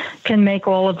impasse, can make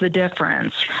all of the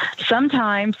difference.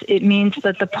 Sometimes it means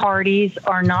that the parties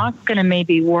are not going to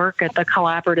maybe work at the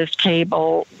collaborative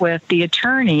table with the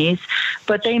attorneys,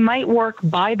 but they might work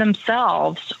by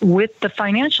themselves with the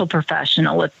financial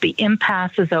professional if the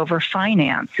impasse is over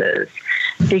finances,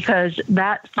 because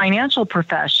that financial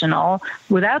professional,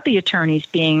 without the attorneys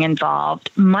being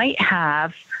involved, might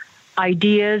have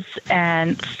ideas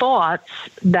and thoughts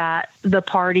that the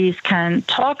parties can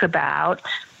talk about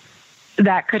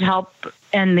that could help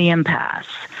end the impasse.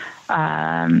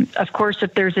 Of course,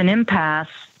 if there's an impasse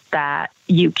that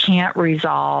you can't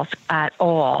resolve at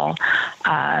all,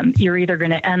 you're either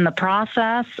going to end the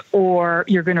process or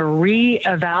you're going to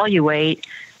reevaluate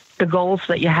the goals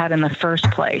that you had in the first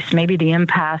place. Maybe the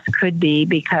impasse could be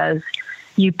because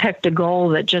you picked a goal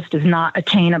that just is not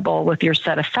attainable with your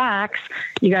set of facts,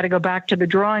 you got to go back to the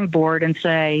drawing board and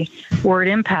say, we're at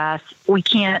impasse. We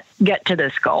can't get to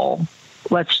this goal.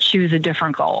 Let's choose a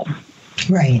different goal.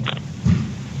 Right.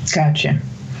 Gotcha.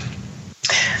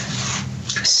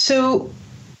 So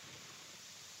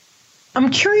I'm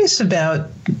curious about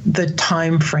the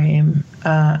time frame.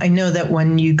 I know that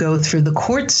when you go through the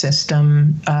court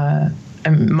system,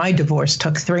 my divorce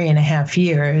took 3.5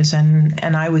 years,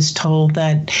 and I was told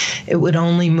that it would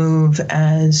only move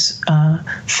as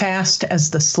fast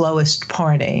as the slowest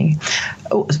party.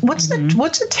 What's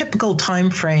a typical time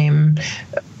frame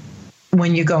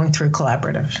when you're going through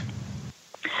collaborative?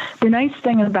 The nice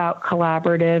thing about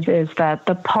collaborative is that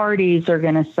the parties are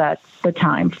going to set the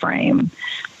time frame.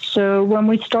 So when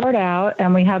we start out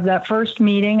and we have that first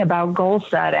meeting about goal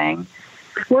setting,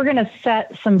 we're going to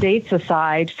set some dates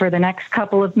aside for the next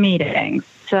couple of meetings.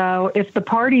 So if the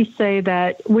parties say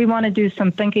that we want to do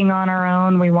some thinking on our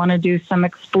own, we want to do some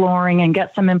exploring and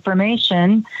get some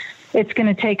information, it's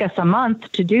going to take us a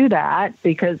month to do that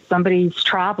because somebody's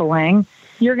traveling.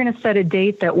 You're going to set a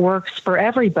date that works for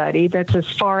everybody that's as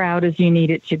far out as you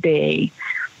need it to be.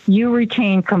 You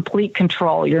retain complete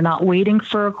control. You're not waiting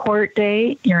for a court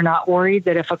date. You're not worried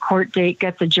that if a court date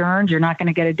gets adjourned, you're not going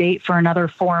to get a date for another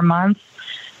 4 months.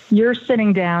 You're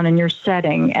sitting down and you're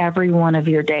setting every one of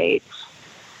your dates.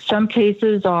 Some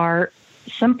cases are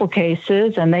simple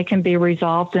cases and they can be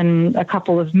resolved in a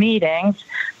couple of meetings.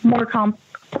 More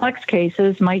complex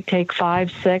cases might take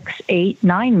 5, 6, 8,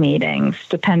 9 meetings,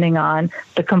 depending on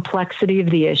the complexity of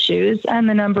the issues and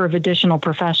the number of additional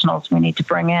professionals we need to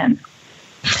bring in.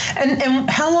 And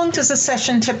how long does a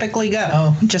session typically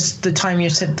go? Just the time you're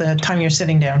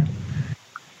sitting down?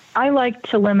 I like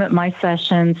to limit my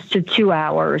sessions to 2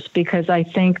 hours because I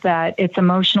think that it's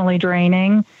emotionally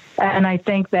draining, and I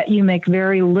think that you make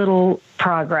very little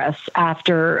progress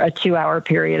after a 2-hour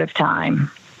period of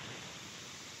time.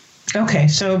 Okay,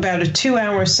 so about a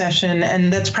 2-hour session,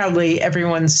 and that's probably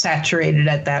everyone's saturated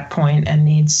at that point and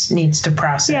needs to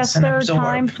process and absorb. Yes, there are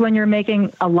times when you're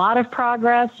making a lot of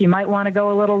progress. You might want to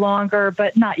go a little longer,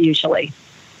 but not usually.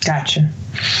 Gotcha.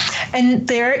 And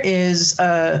there is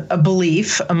a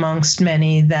belief amongst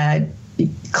many that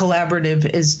collaborative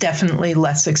is definitely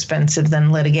less expensive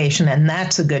than litigation, and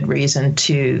that's a good reason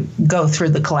to go through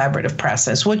the collaborative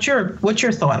process. What's your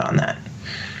thought on that?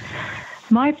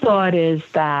 My thought is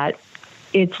that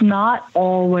it's not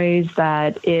always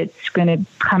that it's going to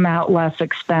come out less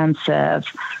expensive,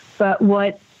 but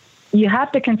what you have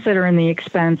to consider in the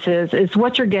expenses is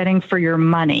what you're getting for your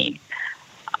money.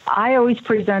 I always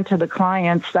present to the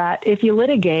clients that if you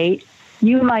litigate,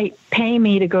 you might pay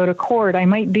me to go to court. I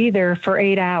might be there for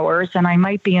 8 hours, and I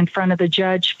might be in front of the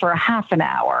judge for a half an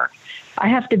hour. I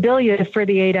have to bill you for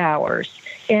the 8 hours.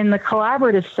 In the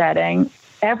collaborative setting,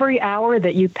 every hour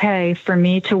that you pay for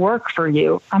me to work for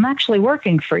you, I'm actually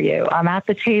working for you. I'm at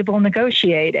the table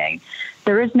negotiating.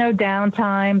 There is no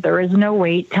downtime. There is no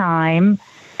wait time.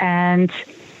 And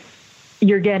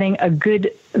you're getting a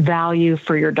good value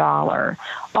for your dollar.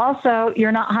 Also,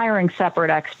 you're not hiring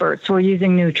separate experts. We're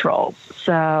using neutrals.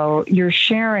 So you're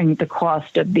sharing the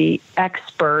cost of the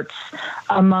experts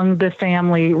among the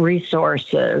family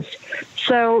resources.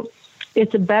 So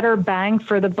it's a better bang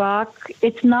for the buck.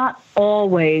 It's not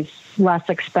always less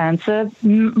expensive.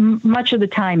 Much of the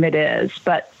time it is,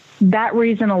 but that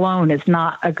reason alone is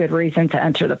not a good reason to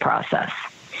enter the process.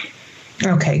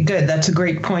 Okay, good. That's a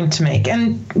great point to make.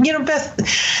 And, Beth,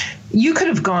 you could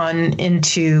have gone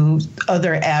into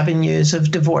other avenues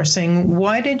of divorcing.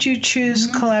 Why did you choose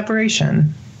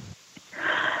collaboration?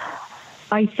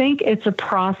 I think it's a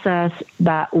process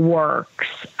that works.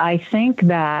 I think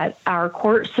that our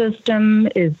court system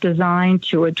is designed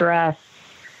to address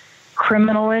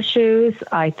criminal issues.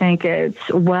 I think it's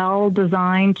well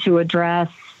designed to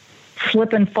address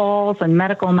slip and falls and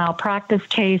medical malpractice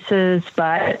cases,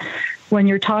 but when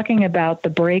you're talking about the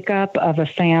breakup of a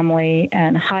family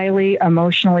and highly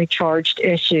emotionally charged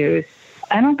issues,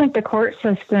 I don't think the court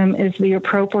system is the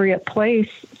appropriate place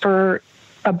for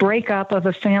a breakup of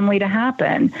a family to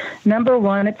happen. Number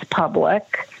one, it's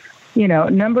public.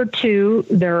 Number two,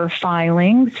 there are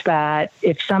filings that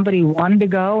if somebody wanted to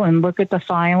go and look at the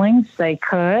filings, they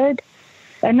could.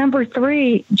 And number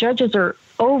three, judges are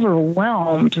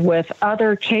overwhelmed with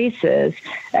other cases,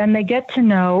 and they get to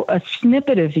know a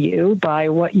snippet of you by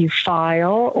what you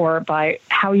file or by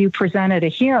how you present at a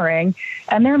hearing,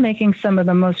 and they're making some of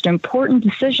the most important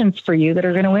decisions for you that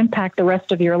are going to impact the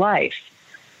rest of your life.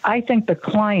 I think the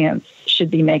clients should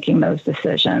be making those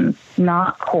decisions,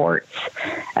 not courts.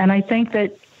 And I think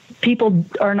that people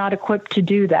are not equipped to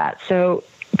do that. So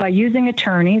by using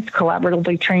attorneys,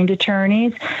 collaboratively trained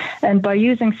attorneys, and by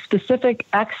using specific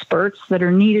experts that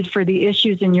are needed for the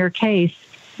issues in your case,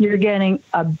 you're getting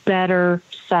a better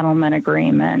settlement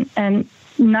agreement. And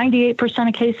 98%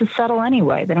 of cases settle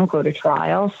anyway. They don't go to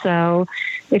trial. So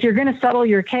if you're going to settle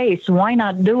your case, why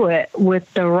not do it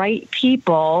with the right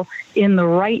people in the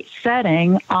right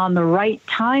setting on the right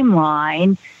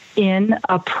timeline in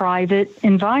a private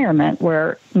environment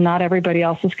where not everybody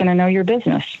else is going to know your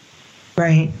business?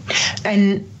 Right.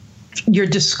 And you're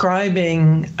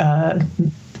describing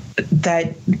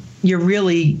that you're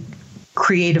really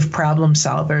creative problem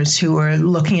solvers who are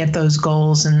looking at those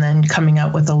goals and then coming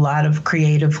up with a lot of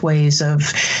creative ways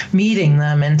of meeting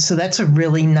them. And so that's a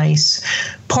really nice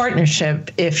partnership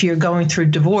if you're going through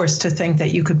divorce, to think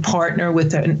that you could partner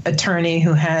with an attorney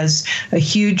who has a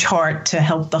huge heart to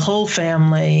help the whole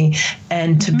family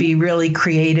and to be really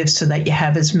creative so that you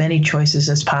have as many choices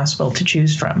as possible to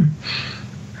choose from.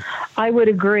 I would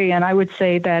agree, and I would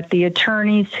say that the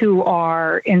attorneys who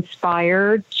are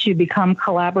inspired to become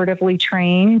collaboratively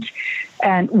trained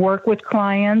and work with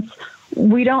clients,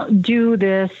 we don't do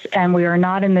this, and we are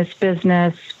not in this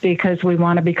business because we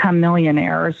want to become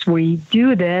millionaires. We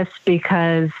do this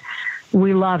because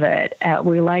we love it.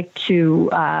 We like to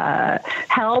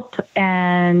help,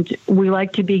 and we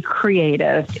like to be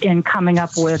creative in coming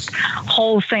up with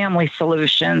whole family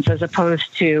solutions as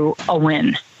opposed to a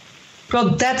win.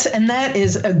 Well, that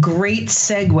is a great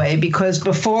segue, because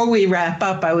before we wrap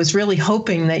up, I was really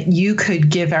hoping that you could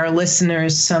give our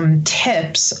listeners some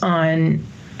tips on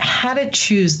how to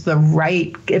choose the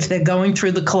right, if they're going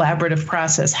through the collaborative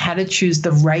process, how to choose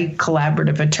the right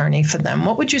collaborative attorney for them.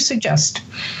 What would you suggest?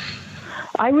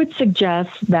 I would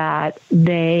suggest that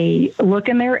they look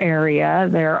in their area.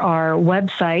 There are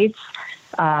websites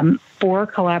for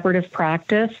collaborative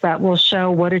practice that will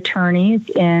show what attorneys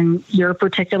in your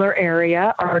particular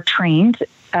area are trained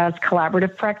as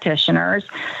collaborative practitioners.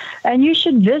 And you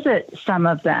should visit some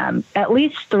of them, at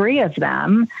least 3 of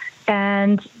them,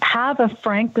 and have a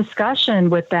frank discussion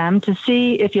with them to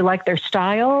see if you like their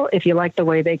style, if you like the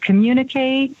way they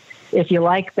communicate, if you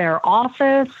like their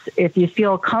office, if you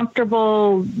feel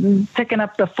comfortable picking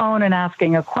up the phone and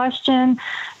asking a question,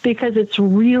 because it's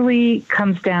really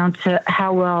comes down to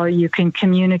how well you can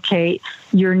communicate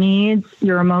your needs,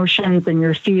 your emotions, and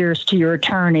your fears to your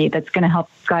attorney. That's going to help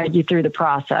guide you through the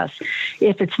process.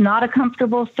 If it's not a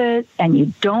comfortable fit and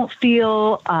you don't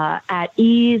feel at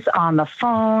ease on the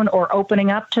phone or opening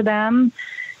up to them,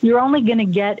 you're only going to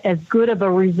get as good of a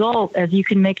result as you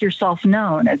can make yourself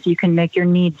known, as you can make your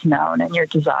needs known and your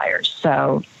desires.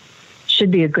 So should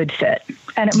be a good fit.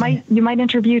 And you might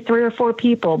interview 3 or 4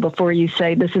 people before you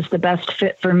say, this is the best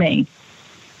fit for me.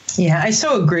 Yeah, I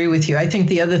so agree with you. I think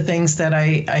the other things that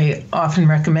I often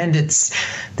recommend, this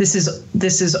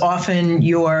is often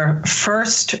your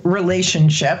first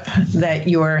relationship that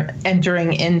you're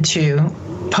entering into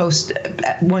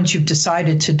once you've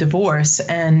decided to divorce.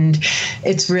 And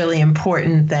it's really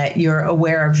important that you're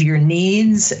aware of your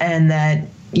needs, and that,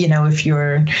 if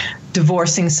you're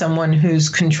divorcing someone who's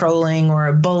controlling or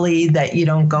a bully, that you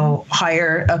don't go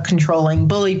hire a controlling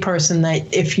bully person, that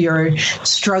if you're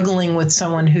struggling with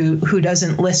someone who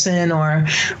doesn't listen or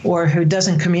who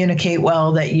doesn't communicate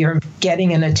well, that you're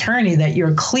getting an attorney, that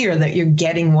you're clear that you're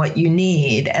getting what you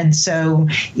need. And so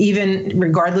even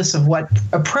regardless of what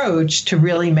approach, to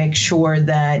really make sure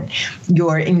that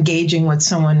you're engaging with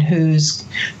someone who's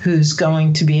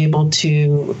going to be able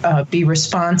to be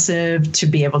responsive, to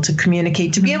be able to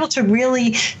communicate, to be able to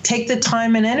really take the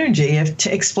time and energy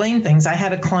to explain things. I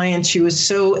had a client, she was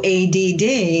so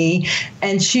ADD,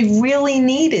 and she really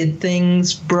needed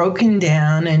things broken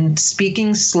down and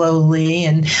speaking slowly,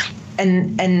 and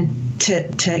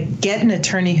to get an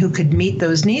attorney who could meet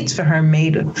those needs for her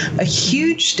made a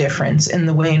huge difference in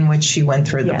the way in which she went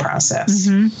through the process.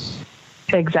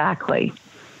 Mm-hmm. Exactly.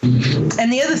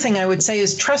 And the other thing I would say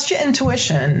is trust your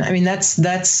intuition. I mean,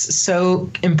 that's so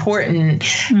important.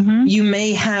 Mm-hmm. You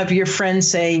may have your friends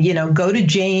say, go to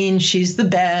Jane, she's the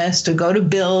best, or go to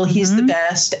Bill, he's the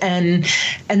best. And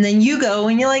then you go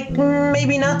and you're like,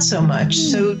 maybe not so much.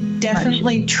 So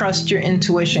definitely trust your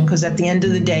intuition, because at the end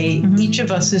of the day, each of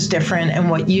us is different,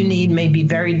 and what you need may be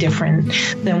very different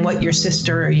than what your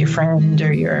sister or your friend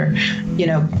or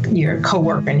your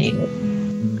coworker needed.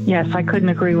 Yes, I couldn't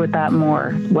agree with that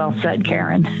more. Well said,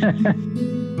 Karen.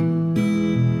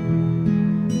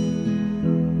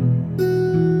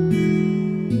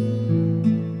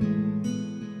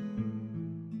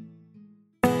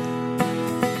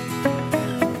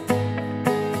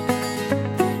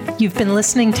 You've been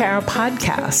listening to our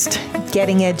podcast,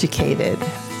 Getting Educated.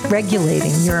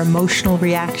 regulating your emotional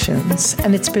reactions,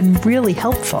 and it's been really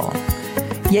helpful.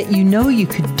 Yet you know you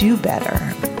could do better,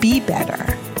 be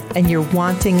better, and you're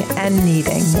wanting and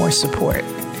needing more support.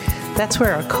 That's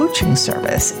where our coaching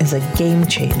service is a game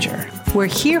changer. We're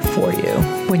here for you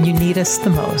when you need us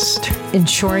the most,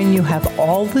 ensuring you have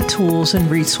all the tools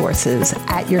and resources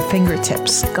at your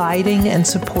fingertips, guiding and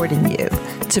supporting you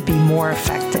to be more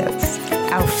effective.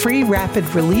 Our free Rapid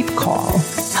Relief Call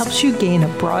helps you gain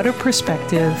a broader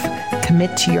perspective,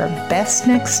 commit to your best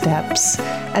next steps,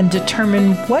 and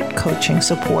determine what coaching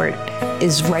support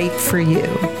is right for you.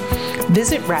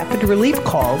 Visit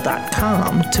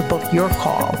rapidreliefcall.com to book your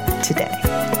call today.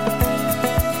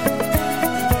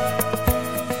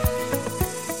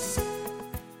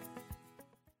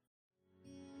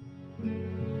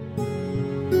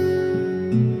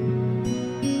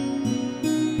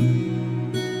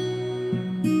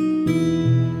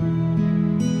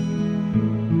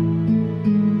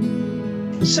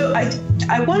 So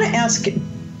I want to ask,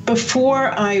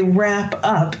 before I wrap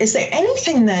up, is there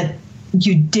anything that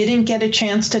you didn't get a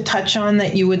chance to touch on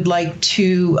that you would like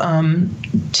to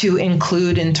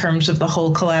include in terms of the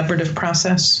whole collaborative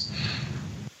process?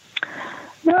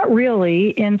 Not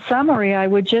really. In summary, I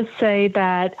would just say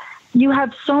that you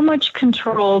have so much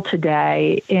control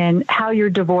today in how your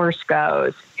divorce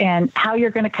goes and how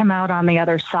you're going to come out on the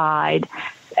other side.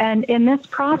 And in this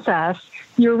process,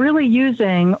 you're really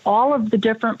using all of the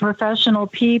different professional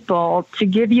people to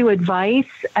give you advice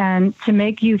and to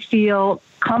make you feel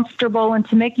comfortable and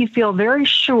to make you feel very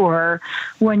sure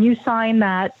when you sign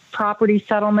that property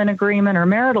settlement agreement or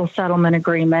marital settlement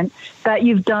agreement that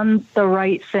you've done the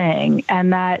right thing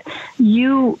and that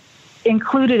you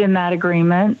included in that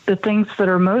agreement the things that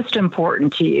are most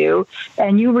important to you,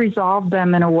 and you resolved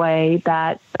them in a way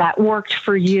that worked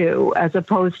for you as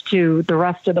opposed to the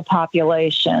rest of the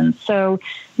population. So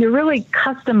you're really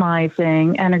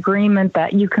customizing an agreement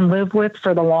that you can live with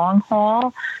for the long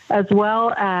haul, as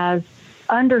well as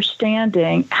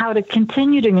understanding how to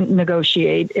continue to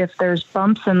negotiate if there's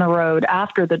bumps in the road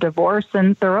after the divorce,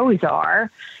 and there always are.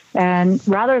 And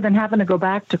rather than having to go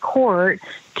back to court,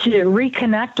 to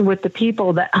reconnect with the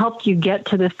people that helped you get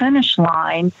to the finish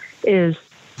line is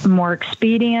more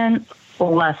expedient,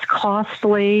 less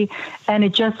costly, and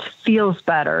it just feels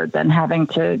better than having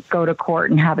to go to court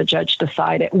and have a judge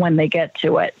decide it when they get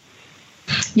to it.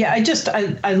 Yeah,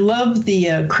 I love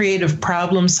the creative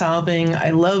problem solving. I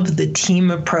love the team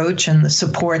approach and the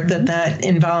support that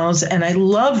involves. And I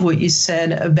love what you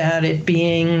said about it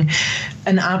being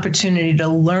an opportunity to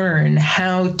learn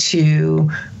how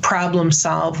to problem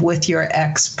solve with your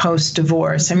ex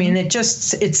post-divorce. I mean, it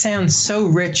sounds so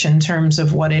rich in terms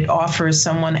of what it offers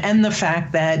someone, and the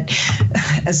fact that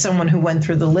as someone who went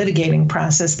through the litigating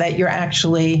process, that you're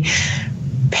actually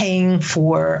paying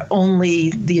for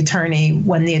only the attorney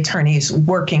when the attorney is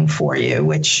working for you,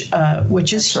 which is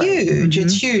That's right. huge. Mm-hmm.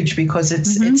 It's huge because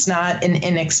it's not an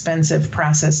inexpensive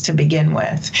process to begin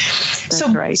with.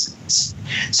 That's right.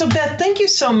 So Beth, thank you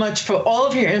so much for all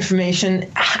of your information.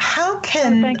 How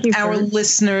can our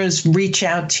listeners reach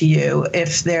out to you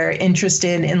if they're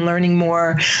interested in learning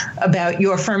more about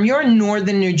your firm? You're in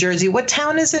northern New Jersey. What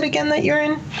town is it again that you're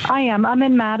in? I am. I'm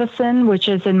in Madison, which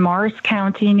is in Morris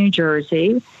County, New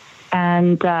Jersey.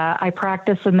 And I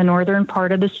practice in the northern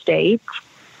part of the state.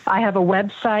 I have a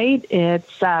website.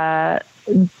 It's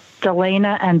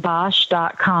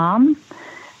DelenaandBosch.com.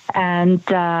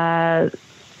 And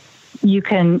you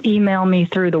can email me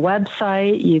through the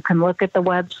website. You can look at the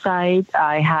website.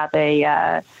 I have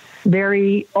a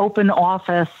very open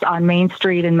office on Main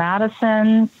Street in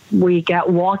Madison. We get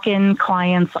walk-in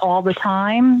clients all the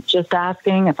time, just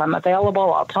asking if I'm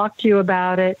available. I'll talk to you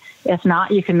about it. If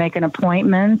not, you can make an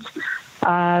appointment.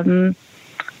 And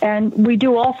we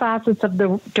do all facets of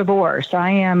the divorce.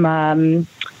 I am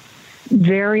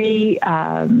very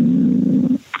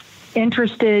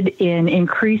interested in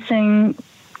increasing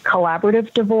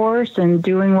collaborative divorce and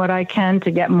doing what I can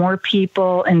to get more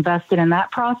people invested in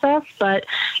that process. But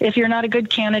if you're not a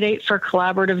good candidate for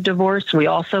collaborative divorce, we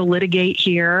also litigate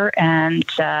here, and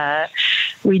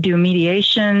we do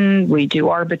mediation, we do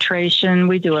arbitration,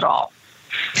 we do it all.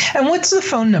 And what's the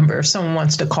phone number if someone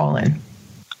wants to call in?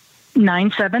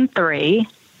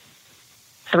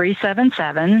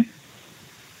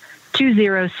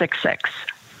 973-377-2066.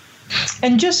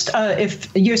 And just if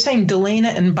you're saying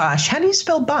Delena and Bosch, how do you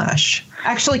spell Bosch?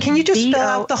 Actually, can you just spell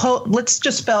out the whole? Let's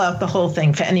just spell out the whole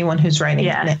thing for anyone who's writing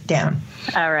it down.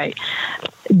 All right.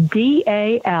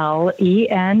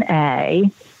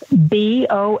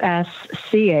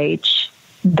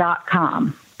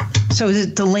 DalenaBosch.com. So is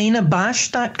it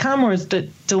DelenaBosch.com or is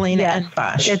it Delena and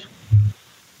Bosch?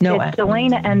 No, it's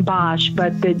Delana and Bosch,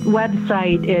 but the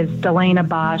website is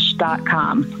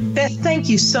DelanaBosch.com. Thank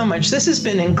you so much. This has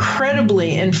been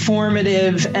incredibly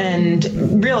informative, and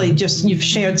really just you've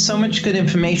shared so much good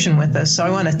information with us. So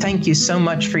I want to thank you so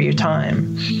much for your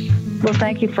time. Well,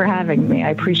 thank you for having me. I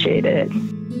appreciate it.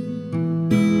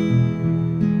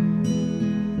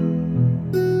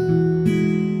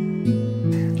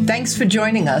 Thanks for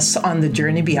joining us on the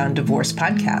Journey Beyond Divorce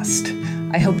podcast.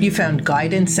 I hope you found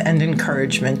guidance and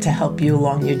encouragement to help you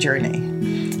along your journey.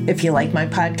 If you like my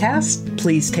podcast,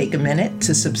 please take a minute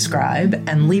to subscribe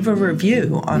and leave a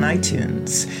review on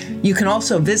iTunes. You can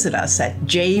also visit us at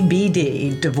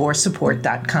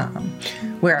jbddivorcesupport.com,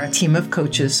 where our team of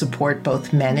coaches support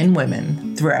both men and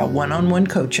women through our one-on-one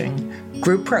coaching,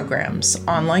 group programs,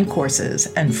 online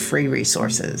courses, and free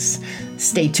resources.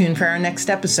 Stay tuned for our next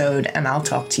episode, and I'll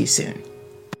talk to you soon.